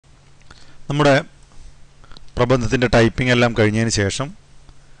നമ്മുടെ പ്രബന്ധത്തിൻ്റെ ടൈപ്പിംഗ് എല്ലാം കഴിഞ്ഞതിന് ശേഷം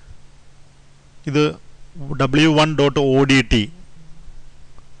ഇത് w1.odt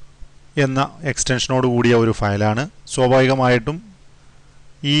എന്ന എക്സ്റ്റൻഷനോട് കൂടിയ ഒരു ഫയലാണ്. സ്വാഭാവികമായിട്ടും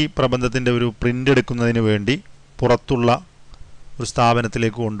ഈ പ്രബന്ധത്തിൻ്റെ ഒരു പ്രിൻ്റ് എടുക്കുന്നതിന് വേണ്ടി പുറത്തുള്ള ഒരു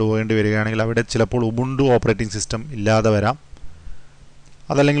സ്ഥാപനത്തിലേക്ക് കൊണ്ടുപോകേണ്ടി വരികയാണെങ്കിൽ അവിടെ ചിലപ്പോൾ ഉബുണ്ടു ഓപ്പറേറ്റിംഗ് സിസ്റ്റം ഇല്ലാതെ വരാം.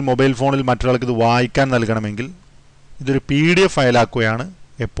 അതല്ലെങ്കിൽ മൊബൈൽ ഫോണിൽ മറ്റൊരാൾക്ക് ഇത് വായിക്കാൻ നൽകണമെങ്കിൽ ഇതൊരു PDF ഫയലാക്കുകയാണ്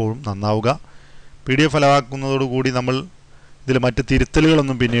എപ്പോഴും നന്നാവുക. PDF ഫയലാക്കുന്നതോടുകൂടി നമ്മൾ ഇതിൽ മറ്റ്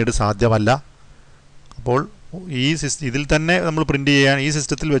തിരുത്തലുകളൊന്നും പിന്നീട് സാധ്യമല്ല. അപ്പോൾ ഇതിൽ തന്നെ നമ്മൾ പ്രിൻ്റ് ചെയ്യാൻ ഈ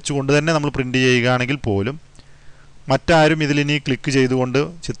സിസ്റ്റത്തിൽ വെച്ചുകൊണ്ട് തന്നെ നമ്മൾ പ്രിൻ്റ് ചെയ്യുകയാണെങ്കിൽ പോലും മറ്റാരും ഇതിലിനി ക്ലിക്ക് ചെയ്തുകൊണ്ട്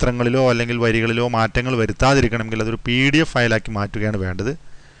ചിത്രങ്ങളിലോ അല്ലെങ്കിൽ വരികളിലോ മാറ്റങ്ങൾ വരുത്താതിരിക്കണമെങ്കിൽ അതൊരു PDF ഫയലാക്കി മാറ്റുകയാണ് വേണ്ടത്.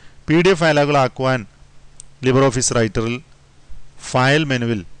 PDF ഫയലുകളാക്കുവാൻ ലിബ്രിയോഫീസ് റൈറ്ററിൽ ഫയൽ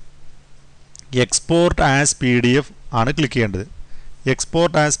മെനുവിൽ എക്സ്പോർട്ട് ആസ് PDF ആണ് ക്ലിക്ക് ചെയ്യേണ്ടത്.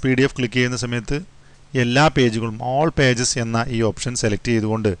 എക്സ്പോർട്ട് ആസ് PDF ക്ലിക്ക് ചെയ്യുന്ന സമയത്ത് എല്ലാ പേജുകളും ഓൾ പേജസ് എന്ന ഈ ഓപ്ഷൻ സെലക്ട്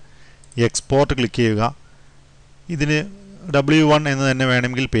ചെയ്തുകൊണ്ട് എക്സ്പോർട്ട് ക്ലിക്ക് ചെയ്യുക. ഇതിന് W1 എന്ന് തന്നെ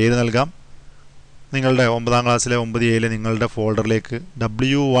വേണമെങ്കിൽ പേര് നൽകാം. നിങ്ങളുടെ 9ാം ക്ലാസ്സിലെ 9A നിങ്ങളുടെ ഫോൾഡറിലേക്ക്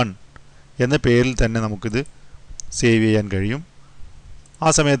W1 എന്ന പേരിൽ തന്നെ നമുക്കിത് സേവ് ചെയ്യാൻ കഴിയും. ആ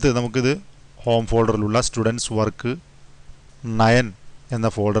സമയത്ത് നമുക്കിത് ഹോം ഫോൾഡറിലുള്ള സ്റ്റുഡൻസ് വർക്ക് 9 എന്ന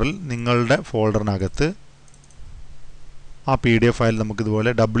ഫോൾഡറിൽ നിങ്ങളുടെ ഫോൾഡറിനകത്ത് ആ PDF ഫയൽ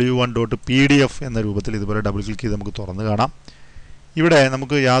നമുക്കിതുപോലെ w1.pdf എന്ന രൂപത്തിൽ ഇതുപോലെ ഡബിൾ ക്ലിക്ക് ചെയ്ത് നമുക്ക് തുറന്ന് കാണാം. ഇവിടെ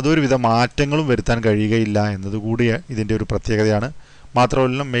നമുക്ക് യാതൊരുവിധ മാറ്റങ്ങളും വരുത്താൻ കഴിയുകയില്ല എന്നതുകൂടി ഇതിൻ്റെ ഒരു പ്രത്യേകതയാണ്.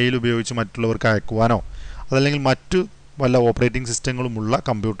 മാത്രമല്ല മെയിൽ ഉപയോഗിച്ച് മറ്റുള്ളവർക്ക് അയക്കുവാനോ അതല്ലെങ്കിൽ മറ്റു വല്ല ഓപ്പറേറ്റിംഗ് സിസ്റ്റങ്ങളുമുള്ള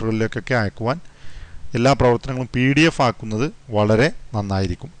കമ്പ്യൂട്ടറുകളിലേക്കൊക്കെ അയക്കുവാൻ എല്ലാ പ്രവർത്തനങ്ങളും PDF ആക്കുന്നത് വളരെ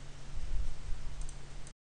നന്നായിരിക്കും.